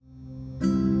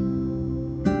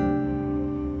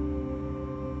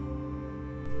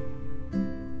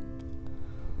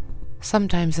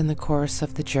Sometimes in the course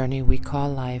of the journey we call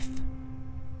life,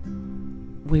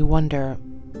 we wonder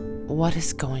what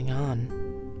is going on.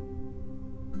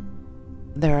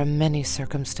 There are many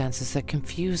circumstances that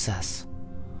confuse us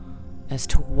as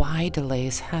to why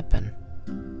delays happen.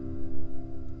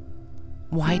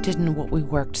 Why didn't what we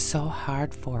worked so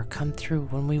hard for come through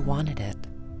when we wanted it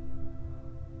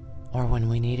or when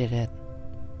we needed it?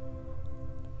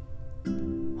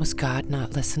 Was God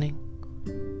not listening?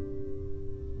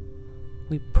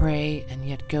 We pray and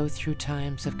yet go through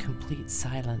times of complete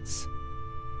silence.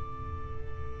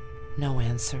 No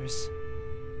answers,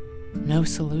 no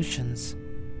solutions,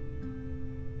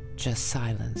 just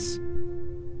silence.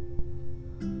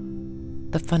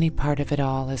 The funny part of it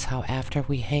all is how after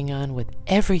we hang on with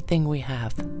everything we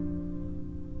have,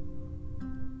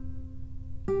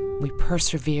 we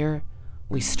persevere,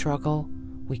 we struggle,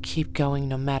 we keep going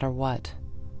no matter what.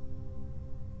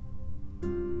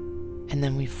 And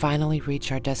then we finally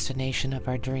reach our destination of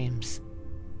our dreams.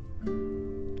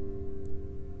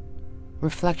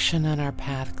 Reflection on our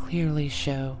path clearly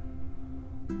show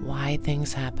why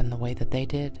things happened the way that they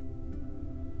did.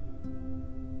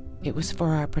 It was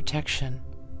for our protection,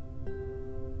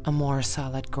 a more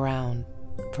solid ground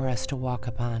for us to walk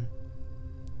upon.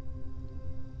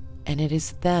 And it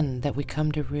is then that we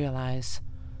come to realize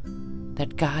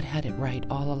that God had it right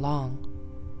all along.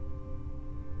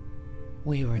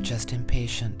 We were just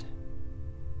impatient.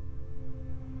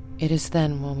 It is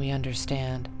then when we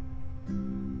understand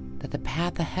that the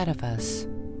path ahead of us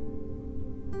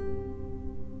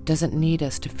doesn't need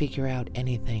us to figure out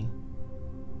anything.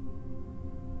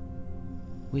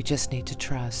 We just need to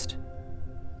trust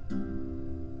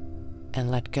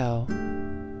and let go